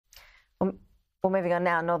Well, moving on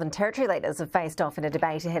now, Northern Territory leaders have faced off in a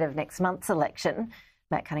debate ahead of next month's election.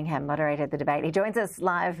 Matt Cunningham moderated the debate. He joins us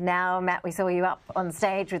live now. Matt, we saw you up on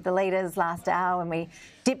stage with the leaders last hour when we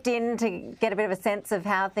dipped in to get a bit of a sense of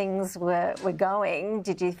how things were going.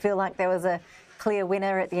 Did you feel like there was a clear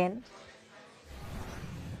winner at the end?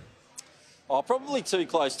 Oh, probably too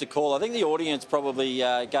close to call. I think the audience probably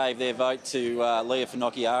gave their vote to Lia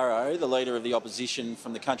Finocchiaro, the leader of the opposition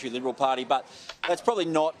from the Country Liberal Party, but that's probably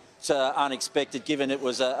not unexpected given it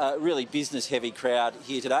was a really business-heavy crowd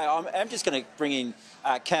here today. I'm just going to bring in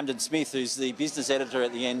Camden Smith, who's the business editor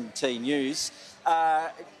at the NT News.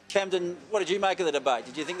 Camden, what did you make of the debate?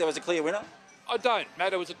 Did you think there was a clear winner? I don't,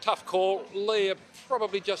 Matt. It was a tough call. Lia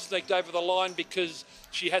probably just sneaked over the line because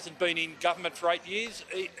she hasn't been in government for 8 years.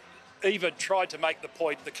 Eva tried to make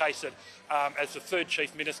the case that as the third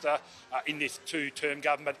Chief Minister in this two-term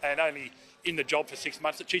government and only in the job for 6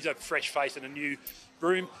 months, that she's a fresh face and a new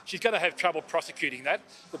broom. She's going to have trouble prosecuting that.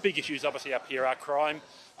 The big issues obviously up here are crime,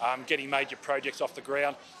 getting major projects off the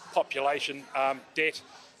ground, population, debt.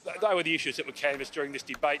 They were the issues that were canvassed during this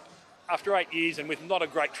debate. After 8 years and with not a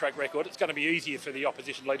great track record, it's going to be easier for the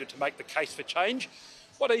opposition leader to make the case for change.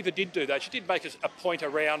 What Eva did do, though, she did make a point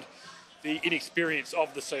around the inexperience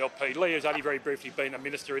of the CLP. Lia's only very briefly been a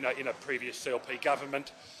minister in a previous CLP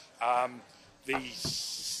government. The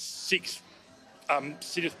six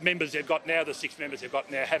members they've got now,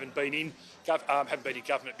 haven't been in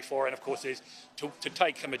government before, and of course, to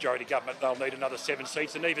take a majority government, they'll need another 7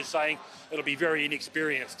 seats. And Eva's saying it'll be very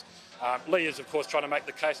inexperienced. Lia's, of course, trying to make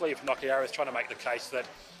the case. Lia Finocchiaro is trying to make the case that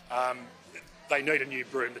they need a new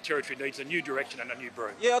broom. The Territory needs a new direction and a new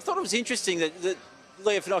broom. Yeah, I thought it was interesting that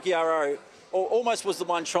Lia Finocchiaro almost was the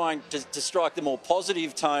one trying to strike the more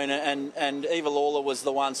positive tone, and Eva Lawler was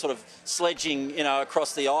the one sort of sledging,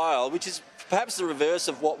 across the aisle, which is perhaps the reverse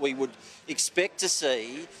of what we would expect to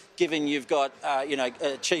see, given you've got,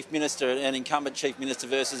 a Chief Minister, an incumbent Chief Minister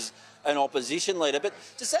versus an opposition leader. But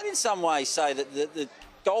does that in some way say that the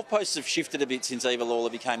goalposts have shifted a bit since Eva Lawler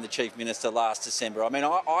became the Chief Minister last December? I mean,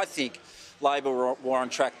 I think Labor were on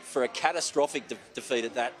track for a catastrophic defeat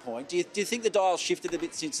at that point. Do you think the dial shifted a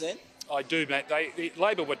bit since then? I do, Matt.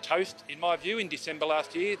 Labor were toast, in my view, in December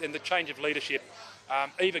last year. Then the change of leadership,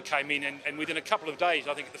 Eva came in and within a couple of days,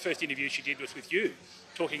 I think the first interview she did was with you,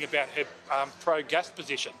 talking about her pro-gas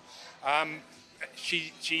position.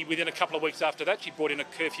 She within a couple of weeks after that, she brought in a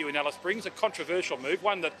curfew in Alice Springs, a controversial move,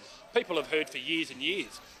 one that people have heard for years and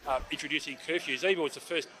years, introducing curfews. Eva was the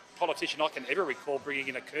first politician I can ever recall bringing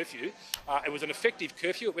in a curfew. It was an effective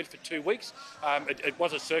curfew. It went for 2 weeks. It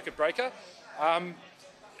was a circuit breaker.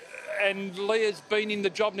 And Lia's been in the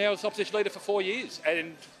job now as opposition leader for 4 years.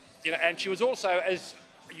 And she was also, as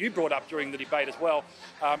you brought up during the debate as well,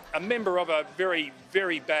 a member of a very,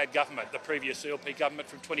 very bad government, the previous CLP government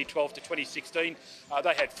from 2012 to 2016.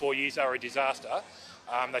 They had 4 years. They were a disaster.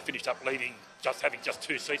 They finished up leading, having just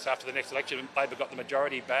 2 seats after the next election, and Labor got the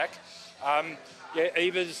majority back. Lia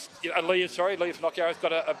Finocchiaro's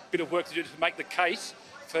got a bit of work to do to make the case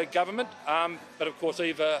for government. But of course,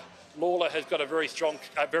 Eva Lawler has got a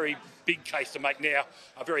very big case to make now,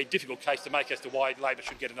 a very difficult case to make as to why Labor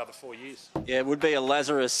should get another 4 years. Yeah, it would be a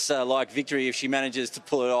Lazarus-like victory if she manages to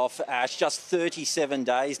pull it off. It's just 37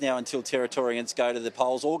 days now until Territorians go to the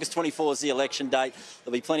polls. August 24 is the election date.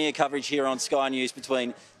 There'll be plenty of coverage here on Sky News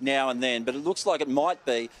between now and then, but it looks like it might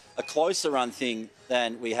be a closer run thing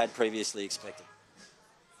than we had previously expected.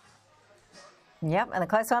 Yep, and the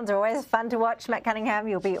close ones are always fun to watch. Matt Cunningham,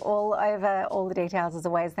 you'll be all over all the details as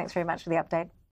always. Thanks very much for the update.